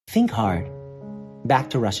think hard back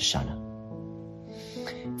to Rosh Hashanah.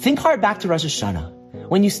 Think hard back to Rosh Hashanah,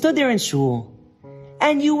 when you stood there in shul,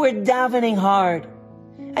 and you were davening hard,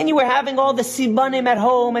 and you were having all the sibanim at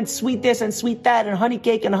home, and sweet this and sweet that, and honey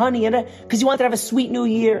cake and honey, because you wanted to have a sweet new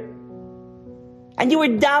year. And you were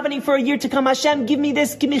davening for a year to come. Hashem, give me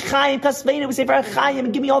this, give me chayim, kasveinu, we say for chayim,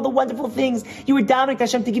 and give me all the wonderful things. You were davening to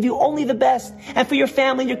Hashem to give you only the best, and for your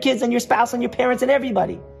family, and your kids, and your spouse, and your parents, and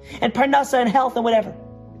everybody, and parnasa, and health, and whatever.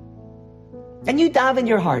 And you daven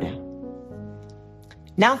your heart out.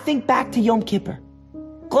 Now think back to Yom Kippur.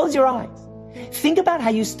 Close your eyes. Think about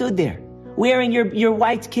how you stood there, wearing your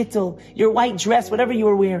white kittel, your white dress, whatever you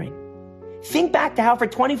were wearing. Think back to how for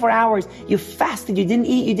 24 hours you fasted, you didn't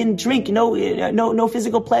eat, you didn't drink, no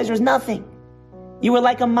physical pleasures, nothing. You were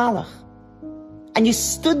like a malach. And you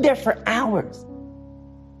stood there for hours,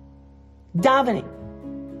 davening.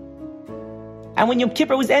 And when Yom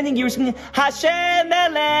Kippur was ending, you were singing, Hashem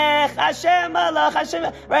Melech, Hashem Malach,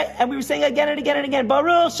 Hashem, right? And we were saying again and again and again,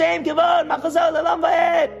 Baruch Shem Kivod, Machazol Elam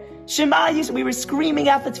Va'ed, Shema Yisrael. We were screaming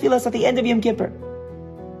out the tefillas at the end of Yom Kippur.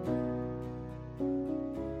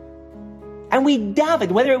 And we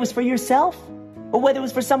davened, whether it was for yourself or whether it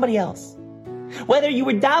was for somebody else. Whether you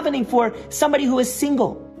were davening for somebody who is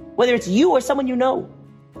single, whether it's you or someone you know,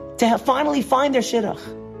 to finally find their shidduch.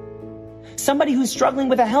 Somebody who's struggling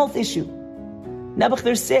with a health issue. Nebuch,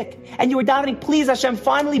 they're sick. And you were davening, please Hashem,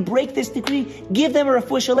 finally break this decree. Give them a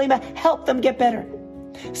refuah shalema. Help them get better.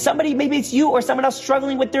 Somebody, maybe it's you or someone else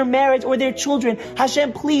struggling with their marriage or their children.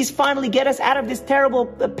 Hashem, please finally get us out of this terrible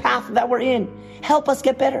path that we're in. Help us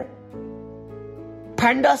get better.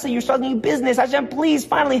 Parnasa, you're struggling in business. Hashem, please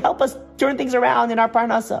finally help us turn things around in our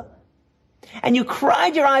Parnasa. And you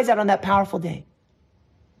cried your eyes out on that powerful day.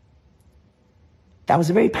 That was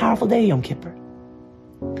a very powerful day, Yom Kippur.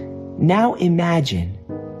 Now imagine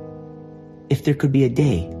if there could be a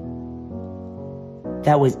day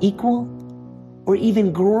that was equal or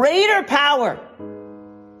even greater power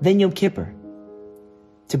than Yom Kippur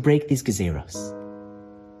to break these gezeros.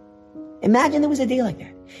 Imagine there was a day like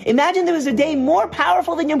that. Imagine there was a day more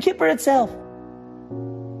powerful than Yom Kippur itself.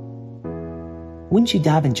 Wouldn't you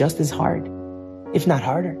daven just as hard, if not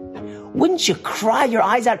harder? Wouldn't you cry your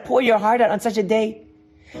eyes out, pour your heart out on such a day?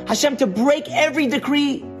 Hashem, to break every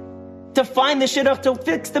decree, to find the shidduch, to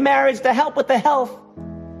fix the marriage, to help with the health.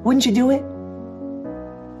 Wouldn't you do it?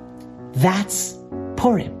 That's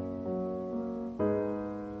Purim.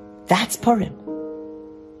 That's Purim.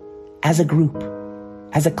 As a group,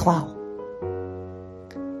 as a klal.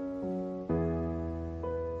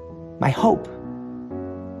 My hope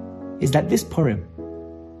is that this Purim,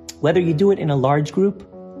 whether you do it in a large group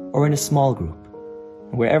or in a small group,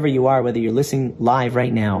 wherever you are, whether you're listening live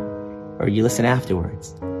right now or you listen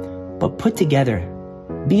afterwards, but put together,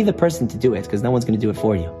 be the person to do it, because no one's going to do it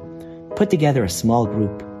for you. Put together a small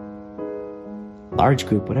group, large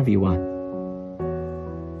group, whatever you want.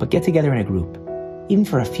 But get together in a group, even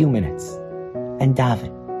for a few minutes, and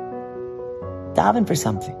daven. Daven for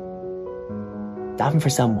something. Daven for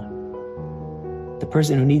someone. The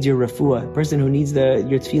person who needs your refuah, the person who needs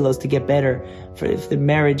your tefillos to get better, for if the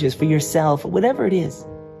marriage is for yourself, whatever it is.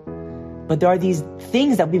 But there are these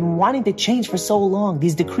things that we've been wanting to change for so long,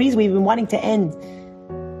 these decrees we've been wanting to end.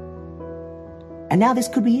 And now this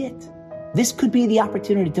could be it. This could be the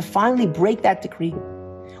opportunity to finally break that decree,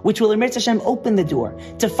 which will, Eretz Hashem, open the door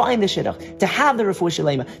to find the shidduch, to have the refuah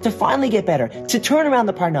shalema, to finally get better, to turn around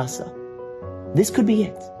the parnasa. This could be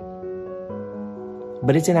it.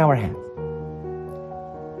 But it's in our hands.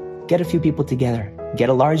 Get a few people together, get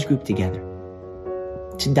a large group together,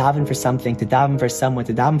 to daven for something, to daven for someone,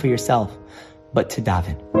 to daven for yourself, but to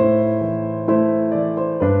daven.